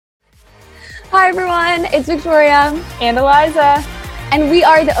Hi everyone, it's Victoria and Eliza, and we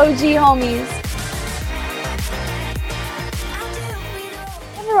are the OG homies.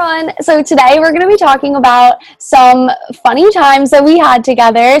 Hey everyone, so today we're going to be talking about some funny times that we had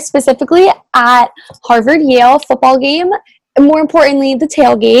together, specifically at Harvard-Yale football game, and more importantly, the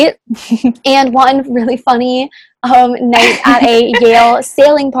tailgate, and one really funny night at a Yale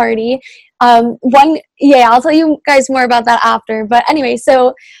sailing party. I'll tell you guys more about that after. But anyway,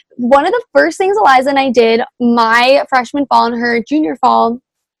 so one of the first things Eliza and I did my freshman fall and her junior fall,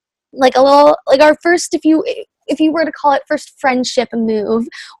 our first, if you were to call it first friendship move,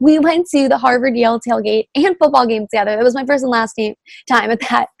 we went to the Harvard-Yale tailgate and football game together. That was my first and last time at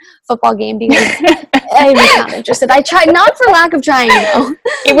that football game because I was not interested. I tried, not for lack of trying, though.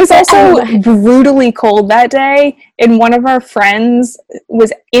 It was also brutally cold that day, and one of our friends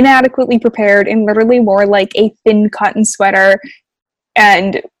was inadequately prepared and literally wore like a thin cotton sweater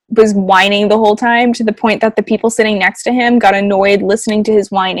and was whining the whole time, to the point that the people sitting next to him got annoyed listening to his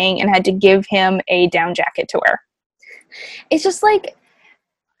whining and had to give him a down jacket to wear. It's just like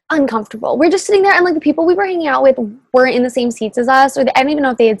uncomfortable. We're just sitting there, and like the people we were hanging out with weren't in the same seats as us, or I don't even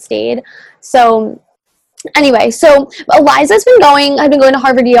know if they had stayed. So anyway, so Eliza's had been going to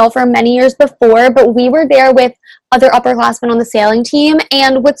Harvard-Yale for many years before, but we were there with other upperclassmen on the sailing team,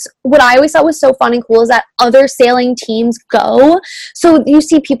 and what I always thought was so fun and cool is that other sailing teams go, so you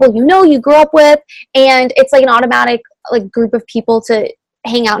see people you grew up with, and it's like an automatic like group of people to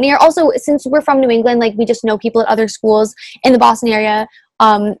hang out near. Also, since we're from New England, like we just know people at other schools in the Boston area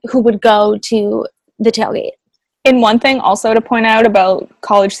who would go to the tailgate. And one thing also to point out about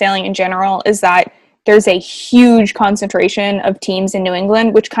college sailing in general is that there's a huge concentration of teams in New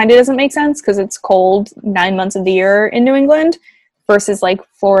England, which kind of doesn't make sense because it's cold 9 months of the year in New England versus like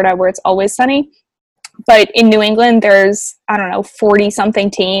Florida where it's always sunny. But in New England, there's,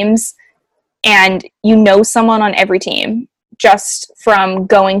 40-something teams, and you know someone on every team just from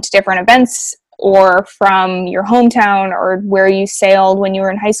going to different events or from your hometown or where you sailed when you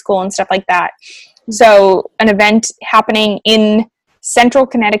were in high school and stuff like that. So an event happening in central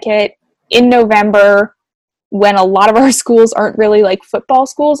Connecticut in November, when a lot of our schools aren't really like football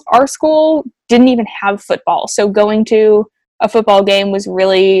schools, our school didn't even have football. So going to a football game was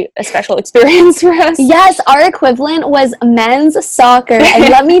really a special experience for us. Yes, our equivalent was men's soccer. And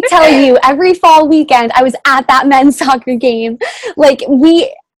let me tell you, every fall weekend, I was at that men's soccer game. Like,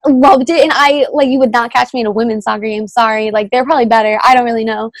 we loved it. And you would not catch me in a women's soccer game. Sorry. Like, they're probably better. I don't really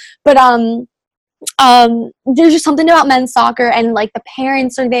know. But, there's just something about men's soccer, and like the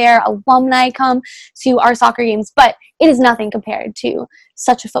parents are there, alumni come to our soccer games, but it is nothing compared to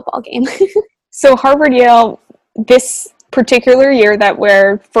such a football game. So Harvard-Yale, this particular year that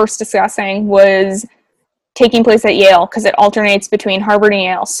we're first discussing, was taking place at Yale because it alternates between Harvard and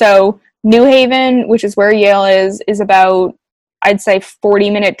Yale. So New Haven, which is where Yale is about, I'd say,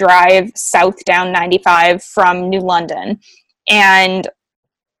 40-minute drive south down 95 from New London. And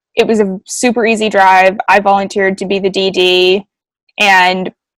it was a super easy drive. I volunteered to be the DD and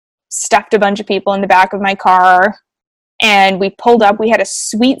stuffed a bunch of people in the back of my car. And we pulled up. We had a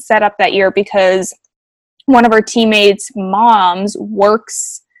sweet setup that year because one of our teammates' moms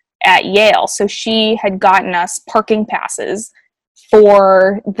works at Yale. So she had gotten us parking passes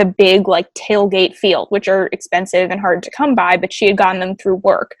for the big like tailgate field, which are expensive and hard to come by, but she had gotten them through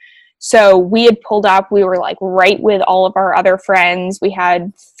work. So we had pulled up, we were like right with all of our other friends. We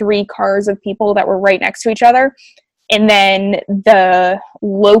had 3 cars of people that were right next to each other. And then the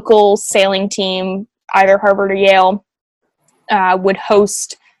local sailing team, either Harvard or Yale, would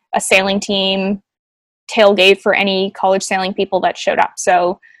host a sailing team tailgate for any college sailing people that showed up.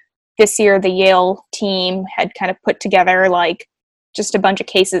 So this year the Yale team had kind of put together like just a bunch of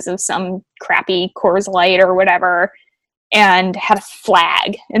cases of some crappy Coors Light or whatever, and had a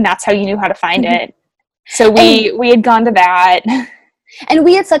flag, and that's how you knew how to find it. So we had gone to that. And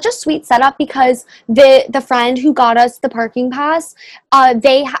we had such a sweet setup because the friend who got us the parking pass,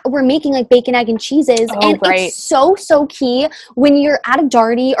 they were making like bacon, egg, and cheeses. It's so key when you're at a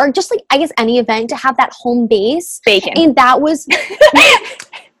darty or just like, I guess, any event to have that home base. Bacon. And that was...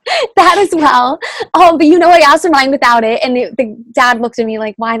 that as well. But I asked for mine without it, and the dad looked at me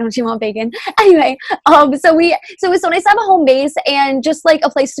like, why don't you want bacon? Anyway, so it was so nice to have a home base and just like a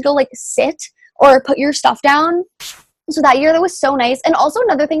place to go like sit or put your stuff down. So that year that was so nice. And also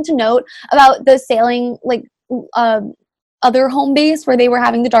another thing to note about the sailing like other home base where they were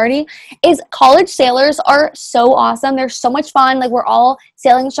having the darty is college sailors are so awesome. They're so much fun. Like, we're all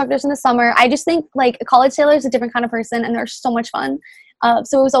sailing instructors in the summer. I just think like a college sailor is a different kind of person, and they're so much fun.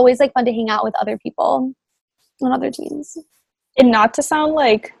 So it was always like fun to hang out with other people on other teams. And not to sound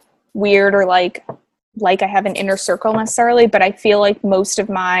like weird or like I have an inner circle necessarily, but I feel like most of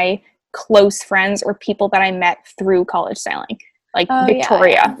my close friends or people that I met through college sailing, like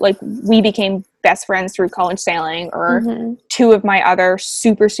Victoria, like we became best friends through college sailing, or two of my other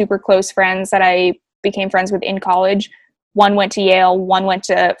super, super close friends that I became friends with in college. One went to Yale, one went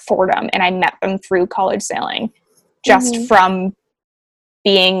to Fordham, and I met them through college sailing just from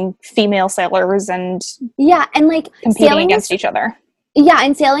being female sailors and and like competing against each other. Yeah,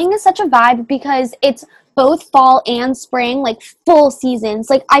 and sailing is such a vibe because it's both fall and spring, like full seasons.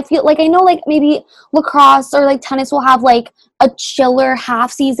 Like I feel like, I know like maybe lacrosse or like tennis will have like a chiller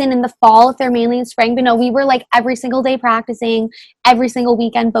half season in the fall if they're mainly in spring, but no, we were like every single day practicing, every single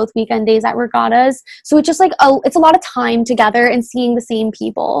weekend, both weekend days at regattas. So it's just like it's a lot of time together and seeing the same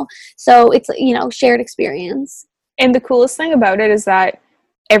people. So it's, you know, shared experience. And the coolest thing about it is that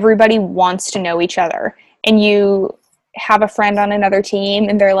everybody wants to know each other, and you have a friend on another team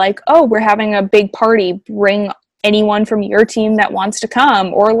and they're like, oh, we're having a big party, bring anyone from your team that wants to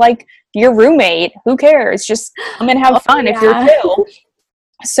come, or like your roommate, who cares, just come and have fun if you're chill.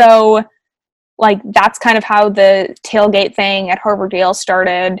 So like that's kind of how the tailgate thing at Harvard Yale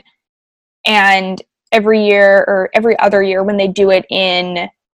started. And every year or every other year when they do it in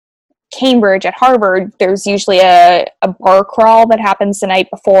Cambridge at Harvard, there's usually a bar crawl that happens the night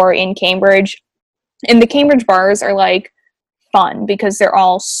before in Cambridge. And the Cambridge bars are like fun because they're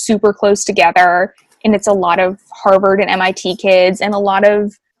all super close together, and it's a lot of Harvard and MIT kids and a lot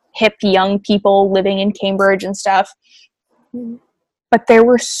of hip young people living in Cambridge and stuff. But there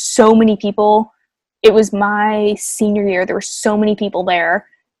were so many people. It was my senior year. There were so many people there,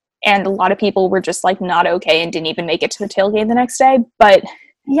 and a lot of people were just like not okay and didn't even make it to the tailgate the next day. But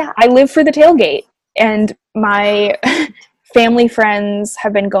yeah, I live for the tailgate, and my family friends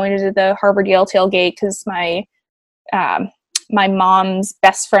have been going to the Harvard Yale tailgate because my mom's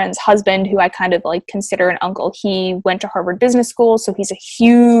best friend's husband, who I kind of like consider an uncle, he went to Harvard Business School, so he's a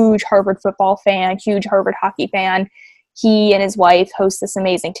huge Harvard football fan, huge Harvard hockey fan. He and his wife host this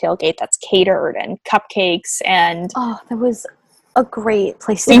amazing tailgate that's catered and cupcakes, and that was a great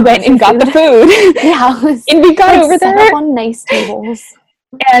place to we went and got the food. And we got over there set up on nice tables.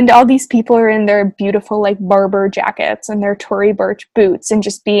 And all these people are in their beautiful like Barber jackets and their Tory Burch boots and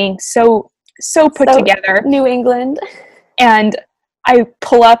just being so put together. New England. And I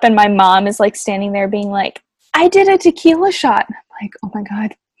pull up and my mom is like standing there being like, I did a tequila shot. I'm like, oh my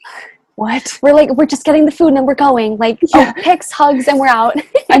God, what? We're just getting the food and then we're going. Like, pics, hugs, and we're out.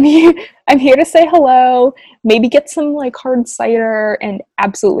 I'm here to say hello, maybe get some like hard cider, and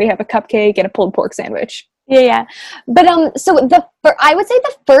absolutely have a cupcake and a pulled pork sandwich. Yeah. But so I would say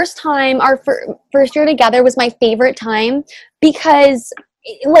the first time, our first year together, was my favorite time because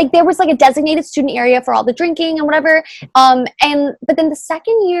like there was like a designated student area for all the drinking and whatever. But then the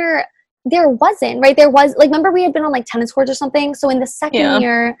second year there wasn't, right? There was like, remember we had been on like tennis courts or something. So in the second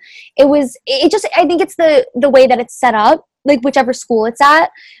year, it just, I think it's the way that it's set up, like whichever school it's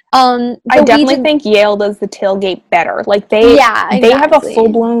at. I definitely think Yale does the tailgate better. Like they have a full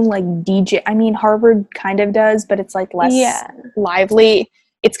blown like DJ. I mean, Harvard kind of does, but it's like less lively.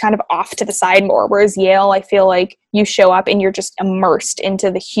 It's kind of off to the side more. Whereas Yale, I feel like you show up and you're just immersed into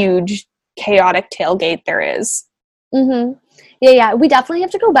the huge chaotic tailgate there is. Mm-hmm. Yeah. We definitely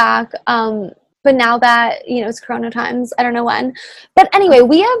have to go back. But now that, you know, it's Corona times, I don't know when. But anyway,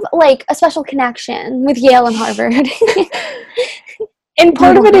 we have like a special connection with Yale and Harvard. And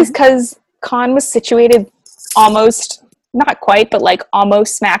part of it is because Con was situated almost, not quite, but like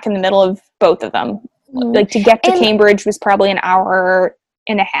almost smack in the middle of both of them. Mm-hmm. Like to get to Cambridge was probably an hour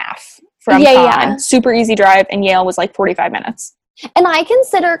and a half from Con. Yeah. Super easy drive, and Yale was like 45 minutes. And I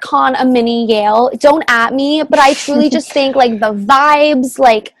consider Con a mini Yale. Don't at me, but I truly just think like the vibes,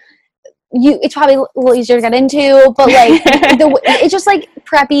 like it's probably a little easier to get into, but like it's just like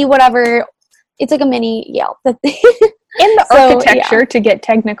preppy, whatever. It's like a mini Yale. In the architecture, to get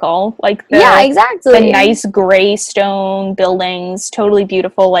technical, like exactly. The nice gray stone buildings, totally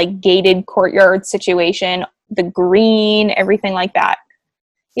beautiful, like gated courtyard situation, the green, everything like that.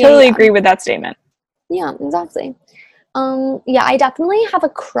 Totally agree with that statement. Yeah, exactly. I definitely have a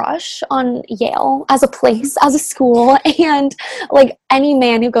crush on Yale as a place, as a school, and like any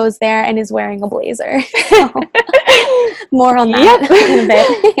man who goes there and is wearing a blazer. So, more on that in a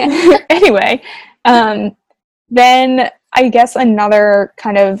bit. Anyway, then I guess another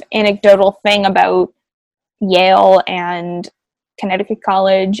kind of anecdotal thing about Yale and Connecticut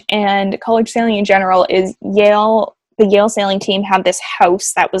College and college sailing in general is the Yale sailing team had this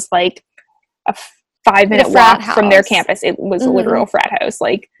house that was like a 5-minute walk from their campus. It was a literal frat house,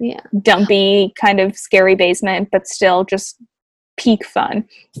 like dumpy, kind of scary basement, but still just peak fun.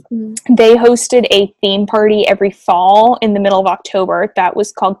 They hosted a theme party every fall in the middle of October that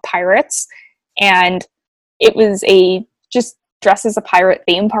was called Pirates, and it was a just dress as a pirate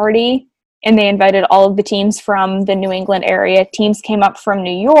theme party, and they invited all of the teams from the New England area. Teams came up from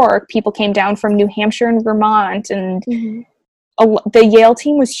New York, people came down from New Hampshire and Vermont, and the Yale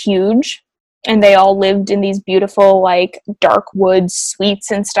team was huge, and they all lived in these beautiful, like, dark woods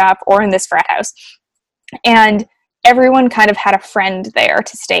suites and stuff, or in this frat house. And everyone kind of had a friend there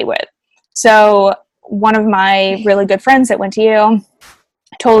to stay with. So one of my really good friends that went to Yale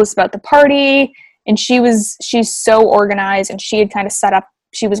told us about the party, and she's so organized, and she had kind of set up,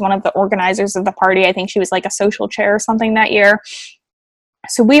 she was one of the organizers of the party. I think she was like a social chair or something that year.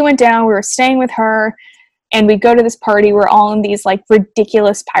 So we went down, we were staying with her, and we go to this party. We're all in these like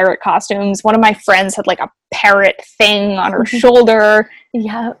ridiculous pirate costumes. One of my friends had like a parrot thing on her shoulder.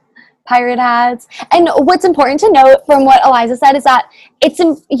 Yeah. Pirate hats. And what's important to note from what Eliza said is that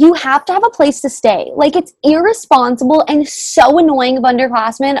you have to have a place to stay. Like, it's irresponsible and so annoying of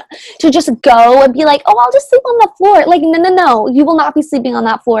underclassmen to just go and be like, oh, I'll just sleep on the floor. Like, no, you will not be sleeping on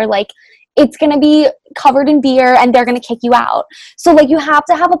that floor. Like, it's going to be covered in beer and they're going to kick you out. So, like, you have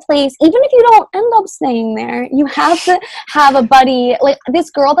to have a place, even if you don't end up staying there, you have to have a buddy. Like,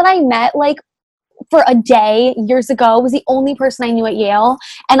 this girl that I met, like, for a day years ago was the only person I knew at Yale,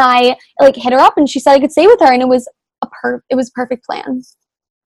 and I like hit her up and she said I could stay with her, and it was a perfect plan.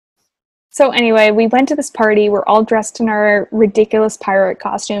 So anyway, we went to this party. We're all dressed in our ridiculous pirate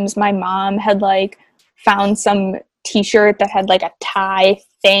costumes. My mom had like found some t-shirt that had like a tie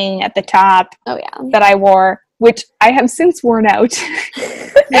thing at the top. Oh yeah. That I wore, which I have since worn out.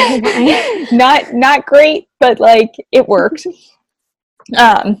 Not great, but like it worked.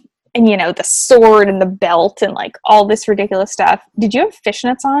 And, you know, the sword and the belt and, like, all this ridiculous stuff. Did you have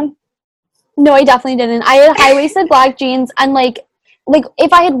fishnets on? No, I definitely didn't. I had high-waisted black jeans, and, like,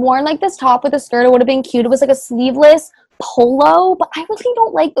 if I had worn, like, this top with a skirt, it would have been cute. It was, like, a sleeveless polo, but I really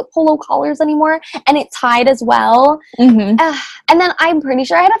don't like the polo collars anymore, and it tied as well. And then I'm pretty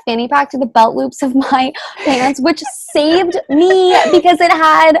sure I had a fanny pack to the belt loops of my pants, which saved me because it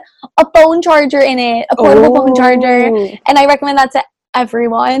had a phone charger in it, a portable phone charger, and I recommend that to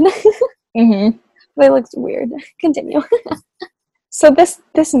everyone. But it looks weird. Continue. So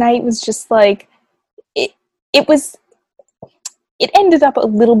this night was just like it ended up a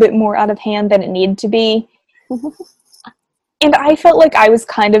little bit more out of hand than it needed to be. And I felt like I was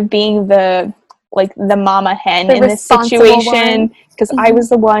kind of being the mama hen in this situation, because I was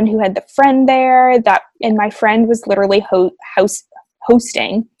the one who had the friend there, and my friend was literally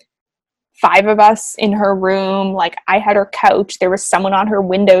hosting 5 of us in her room. Like, I had her couch, there was someone on her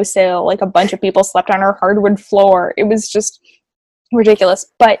windowsill, like a bunch of people slept on her hardwood floor. It was just ridiculous.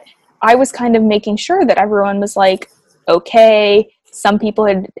 But I was kind of making sure that everyone was like okay. Some people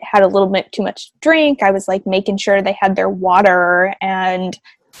had a little bit too much to drink. I was like making sure they had their water and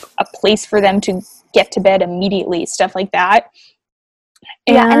a place for them to get to bed immediately, stuff like that.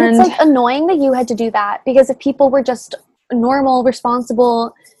 Yeah, and it's like annoying that you had to do that, because if people were just normal,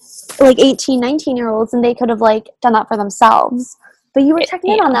 responsible, like 18, 19-year-olds, and they could have like done that for themselves, but you were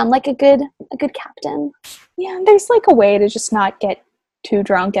checking in on them like a good captain. Yeah, there's like a way to just not get too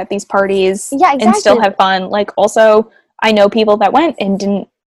drunk at these parties. Yeah, exactly. And still have fun. Like, also, I know people that went and didn't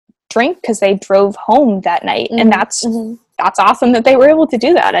drink because they drove home that night, and that's awesome that they were able to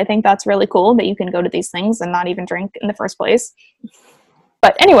do that. I think that's really cool that you can go to these things and not even drink in the first place.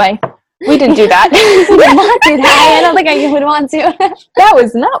 But anyway, we didn't do that. We did not do that. I don't think I would want to. That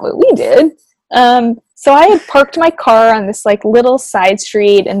was not what we did. So I had parked my car on this like little side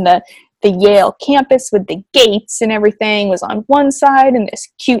street, and the Yale campus with the gates and everything was on one side, and this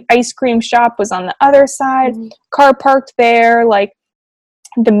cute ice cream shop was on the other side. Car parked there, like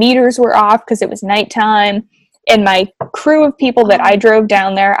the meters were off because it was nighttime. And my crew of people that I drove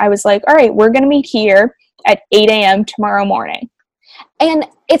down there, I was like, all right, we're going to meet here at 8 a.m. tomorrow morning. And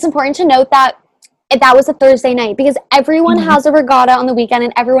it's important to note that was a Thursday night, because everyone has a regatta on the weekend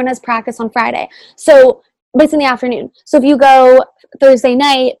and everyone has practice on Friday. So, but it's in the afternoon. So if you go Thursday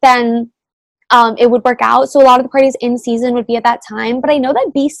night, then it would work out. So a lot of the parties in season would be at that time. But I know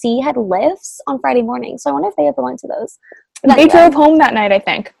that BC had lifts on Friday morning. So I wonder if they ever went to those. They drove home that night, I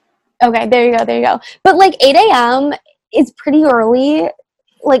think. Okay, there you go. But like 8 a.m. is pretty early,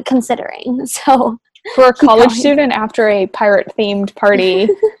 like considering. So for a college student after a pirate-themed party.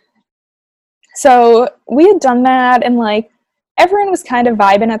 So we had done that, and like everyone was kind of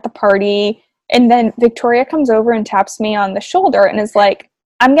vibing at the party. And then Victoria comes over and taps me on the shoulder and is like,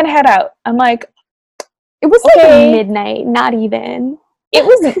 I'm going to head out. I'm like, it was like midnight, not even.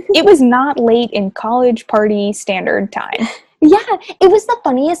 It was not late in college party standard time. Yeah, it was the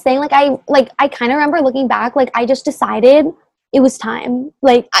funniest thing. I kind of remember looking back, like I just decided it was time.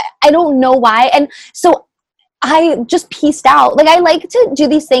 Like I don't know why. And so I just pieced out. Like I like to do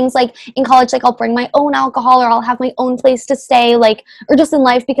these things like in college, like I'll bring my own alcohol or I'll have my own place to stay, like, or just in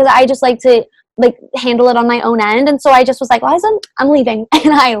life because I just like to like handle it on my own end. And so I just was like, well, I'm leaving,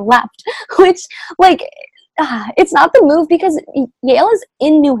 and I left, which like it's not the move because Yale is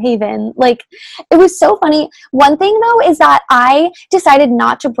in New Haven. Like, it was so funny. One thing though is that I decided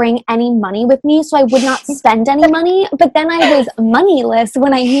not to bring any money with me, so I would not spend any money. But then I was moneyless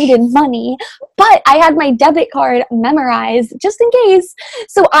when I needed money. But I had my debit card memorized just in case.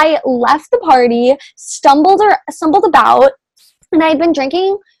 So I left the party, stumbled about, and I had been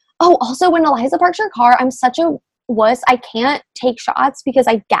drinking. Oh, also when Eliza parks her car, I'm such a wuss. I can't take shots because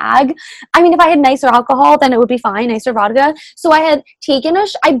I gag. I mean, if I had nicer alcohol, then it would be fine, nicer vodka. So I had taken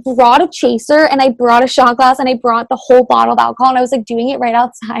I brought a chaser and I brought a shot glass and I brought the whole bottle of alcohol and I was like doing it right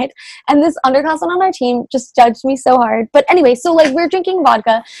outside. And this underclassman on our team just judged me so hard. But anyway, so like we're drinking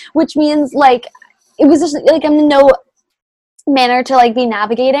vodka, which means like it was just like I'm in no manner to like be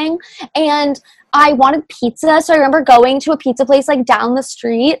navigating. And I wanted pizza, so I remember going to a pizza place like down the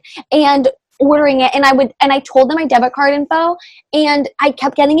street and ordering it, and I told them my debit card info, and I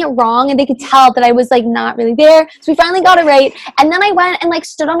kept getting it wrong, and they could tell that I was like not really there. So we finally got it right, and then I went and like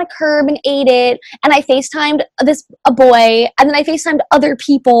stood on a curb and ate it, and I FaceTimed a boy, and then I FaceTimed other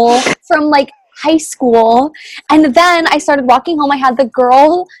people from like high school, and then I started walking home. I had the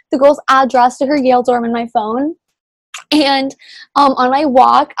girl's address to her Yale dorm in my phone. And on my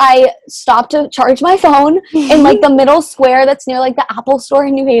walk, I stopped to charge my phone in like the middle square that's near like the Apple store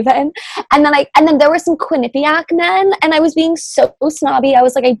in New Haven. And then there were some Quinnipiac men, and I was being so snobby. I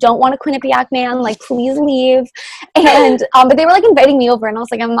was like, I don't want a Quinnipiac man. Like, please leave. And but they were like inviting me over, and I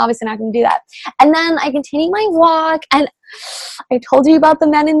was like, I'm obviously not going to do that. And then I continued my walk, and I told you about the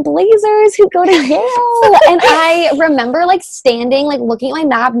men in blazers who go to Yale. And I remember like standing, like looking at my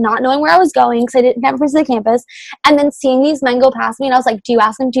map, not knowing where I was going because I never visited the campus, and then seeing these men go past me, and I was like, do you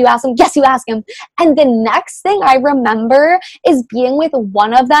ask him? Do you ask him? Yes, you ask him. And the next thing I remember is being with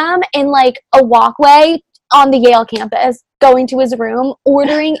one of them in like a walkway on the Yale campus, going to his room,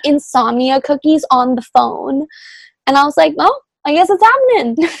 ordering insomnia cookies on the phone. And I was like, well, I guess it's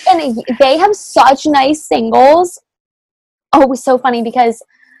happening. And they have such nice singles. Oh, it was so funny because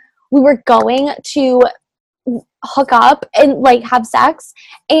we were going to hook up and like have sex,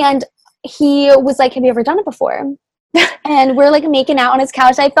 and he was like, have you ever done it before? And we're like making out on his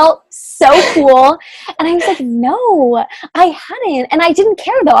couch. I felt so cool, and I was like, no, I hadn't. And I didn't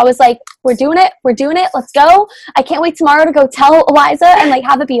care though. I was like, we're doing it, let's go. I can't wait tomorrow to go tell Eliza and like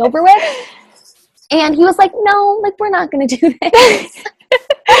have it be over with. And he was like, no, like we're not gonna do this.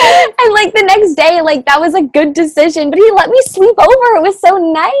 And like the next day, like that was a good decision, but he let me sleep over. It was so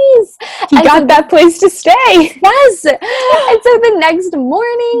nice. He got that place to stay. Yes. And so the next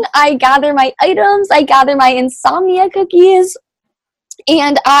morning, I gather my items, I gather my insomnia cookies,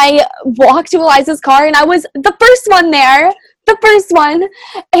 and I walk to Eliza's car, and I was the first one there.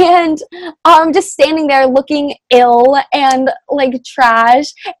 And just standing there looking ill and like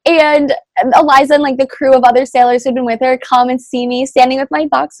trash, and Eliza and like the crew of other sailors who'd been with her come and see me standing with my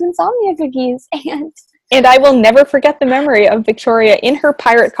box of insomnia cookies. And I will never forget the memory of Victoria in her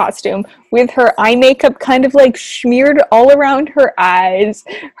pirate costume with her eye makeup kind of like smeared all around her eyes,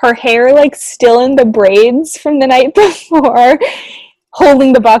 her hair like still in the braids from the night before,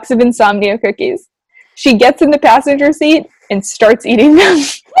 holding the box of insomnia cookies. She gets in the passenger seat and starts eating them.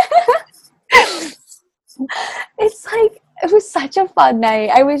 It's like, it was such a fun night.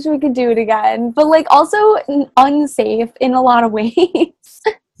 I wish we could do it again, but like also unsafe in a lot of ways.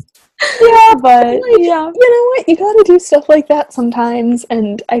 Yeah, but like, yeah, you know what? You gotta do stuff like that sometimes,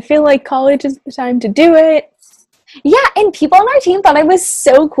 and I feel like college is the time to do it. Yeah, and people on our team thought I was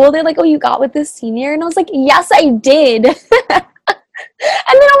so cool. They're like, oh, you got with this senior? And I was like, yes, I did.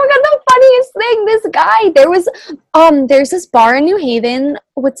 And then, oh my god, the funniest thing, this guy, there's this bar in New Haven,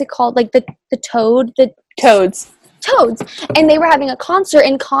 what's it called? Like the Toads. And they were having a concert,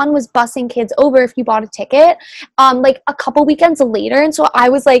 and Con was busing kids over if you bought a ticket, like a couple weekends later. And so I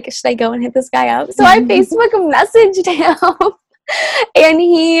was like, should I go and hit this guy up? So I Facebook messaged him. And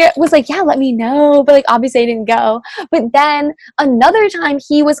he was like, yeah, let me know. But like, obviously I didn't go. But then another time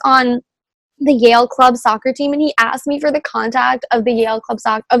he was on the Yale club soccer team, and he asked me for the contact of the Yale club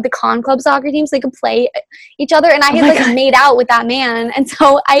of the Con club soccer team so they could play each other. And I had made out with that man, and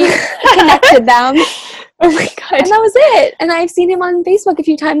so I connected them. Oh my god! And that was it. And I've seen him on Facebook a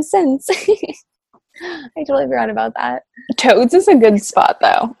few times since. I totally forgot about that. Toads is a good spot,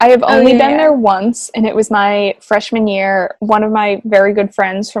 though. I have only been there once, and it was my freshman year. One of my very good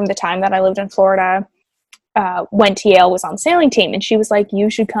friends from the time that I lived in Florida went to Yale, was on sailing team, and she was like, you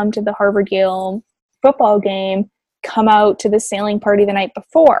should come to the Harvard-Yale football game, come out to the sailing party the night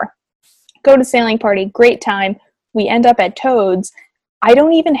before. Go to sailing party, great time. We end up at Toads. I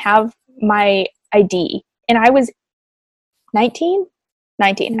don't even have my ID, and I was 19.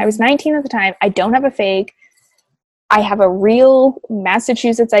 I was 19 at the time. I don't have a fake. I have a real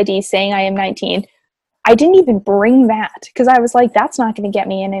Massachusetts ID saying I am 19. I didn't even bring that because I was like, that's not going to get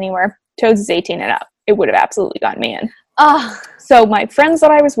me in anywhere. Toads is 18 and up. It would have absolutely gotten me in. So my friends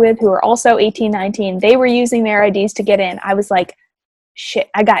that I was with who were also 18, 19, they were using their IDs to get in. I was like, shit,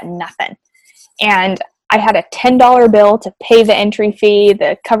 I got nothing. And I had a $10 bill to pay the entry fee,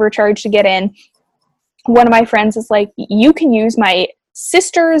 the cover charge to get in. One of my friends is like, you can use my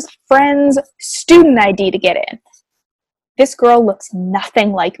sister's friend's student ID to get in. This girl looks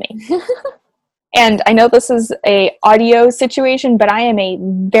nothing like me. And I know this is a audio situation, but I am a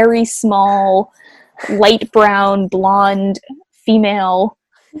very small, light brown, blonde female,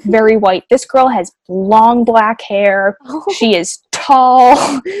 very white. This girl has long black hair. She is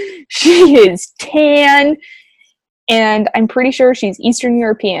tall. She is tan. And I'm pretty sure she's Eastern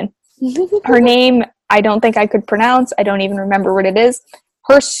European. Her name, I don't think I could pronounce. I don't even remember what it is.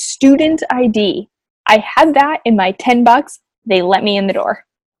 Her student ID. I had that in my $10. They let me in the door.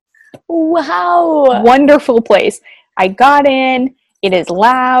 Wow. Wonderful place. I got in. It is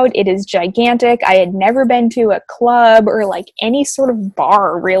loud. It is gigantic. I had never been to a club or like any sort of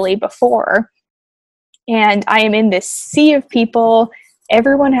bar really before. And I am in this sea of people.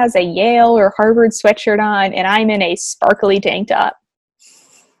 Everyone has a Yale or Harvard sweatshirt on, and I'm in a sparkly tank top.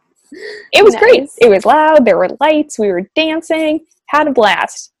 It was great. It was loud. There were lights. We were dancing. Had a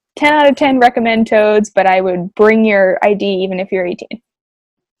blast. 10 out of 10 recommend Toads, but I would bring your ID even if you're 18.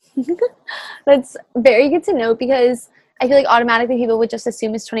 That's very good to know because I feel like automatically people would just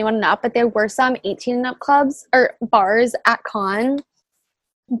assume it's 21 and up, but there were some 18 and up clubs or bars at con.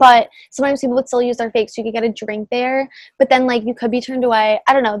 But sometimes people would still use their fakes so you could get a drink there. But then, like, you could be turned away.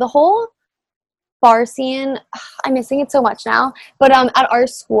 I don't know. The whole bar scene, I'm missing it so much now. But at our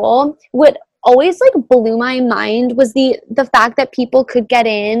school, what always, like, blew my mind was the fact that people could get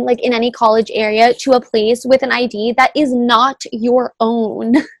in, like, in any college area to a place with an ID that is not your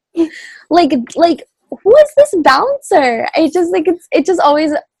own. like, who is this bouncer? It just, like, it just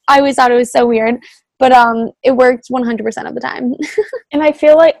always, I always thought it was so weird. But it worked 100% of the time. And I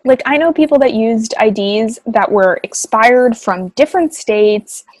feel like I know people that used IDs that were expired from different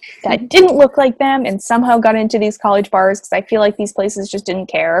states that didn't look like them and somehow got into these college bars because I feel like these places just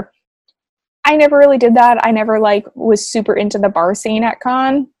didn't care. I never really did that. I never, like, was super into the bar scene at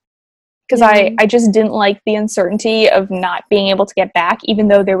con because I just didn't like the uncertainty of not being able to get back, even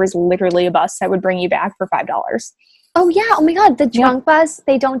though there was literally a bus that would bring you back for $5. Oh, yeah. Oh, my God. The drunk bus,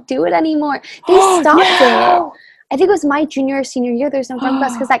 they don't do it anymore. They stopped it. I think it was my junior or senior year. There's no drunk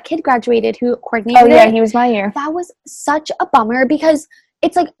bus because that kid graduated who coordinated it. Oh, yeah. He was my year. That was such a bummer because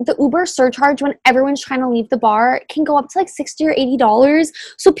it's like the Uber surcharge when everyone's trying to leave the bar can go up to like $60 or $80.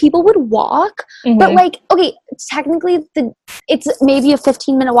 So people would walk. Mm-hmm. But, like, okay, technically it's maybe a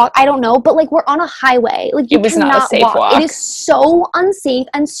 15-minute walk. I don't know. But, like, we're on a highway. Like, it was not a safe walk. It is so unsafe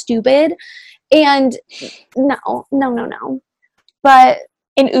and stupid. And no. But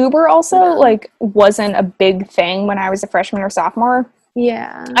an Uber also, like, wasn't a big thing when I was a freshman or sophomore.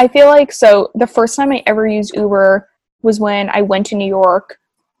 Yeah. I feel like, so the first time I ever used Uber was when I went to New York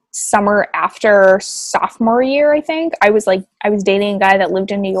summer after sophomore year, I think. I was dating a guy that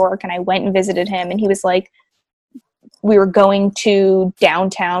lived in New York, and I went and visited him, and he was like, we were going to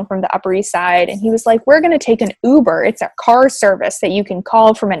downtown from the Upper East Side, and he was like, we're going to take an Uber. It's a car service that you can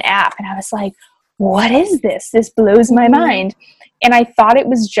call from an app. And I was like, what is this? This blows my mind. And I thought it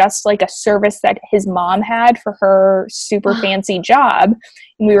was just like a service that his mom had for her super fancy job.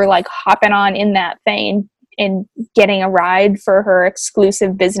 And we were like hopping on in that thing and getting a ride for her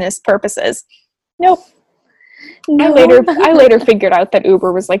exclusive business purposes. Nope. No. I later figured out that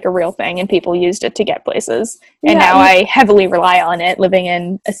Uber was like a real thing and people used it to get places. And now I heavily rely on it living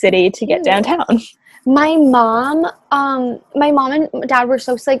in a city to get downtown. My mom and dad were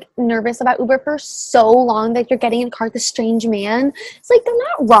so like nervous about Uber for so long that you're getting in a car with a strange man. It's like, they're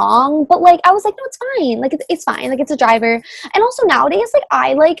not wrong, but like I was like, no, it's fine. Like it's fine. Like it's a driver. And also nowadays, like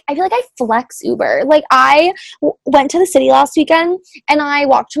I feel like I flex Uber. Like I went to the city last weekend and I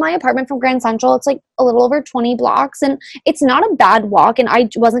walked to my apartment from Grand Central. It's like a little over 20 blocks, and it's not a bad walk, and I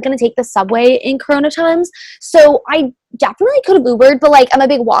wasn't going to take the subway in Corona times, so I definitely could have Ubered, but like I'm a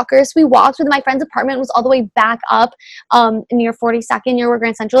big walker, so we walked with my friend's apartment was all the way back up near 42nd, near where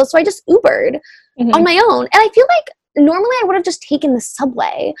Grand Central is, so I just Ubered on my own, and I feel like normally I would have just taken the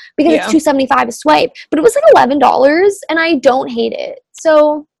subway because it's $2.75 a swipe, but it was like $11, and I don't hate it,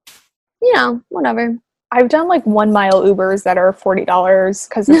 so whatever. I've done like 1 mile Ubers that are $40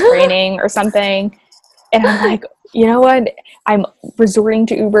 because it's raining or something. And I'm like, you know what? I'm resorting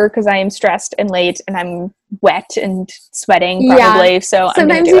to Uber because I am stressed and late and I'm wet and sweating probably. So I'm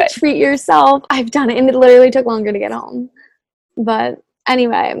going to do it. Sometimes you treat yourself. I've done it and it literally took longer to get home. But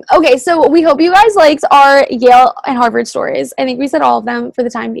anyway. Okay, so we hope you guys liked our Yale and Harvard stories. I think we said all of them for the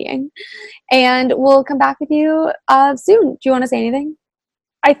time being. And we'll come back with you soon. Do you want to say anything?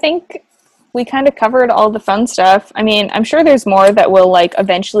 I think we kind of covered all the fun stuff. I mean, I'm sure there's more that we'll like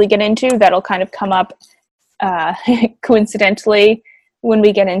eventually get into that'll kind of come up coincidentally when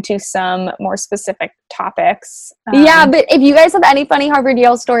we get into some more specific topics. Yeah, but if you guys have any funny Harvard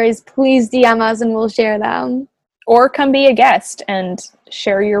Yale stories, please DM us and we'll share them. Or come be a guest and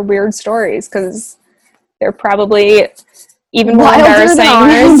share your weird stories because they're probably even more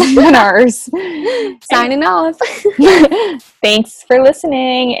embarrassing than ours. Signing off. Thanks for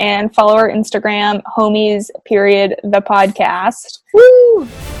listening and follow our Instagram, homies, the podcast.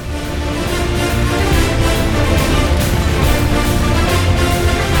 Woo!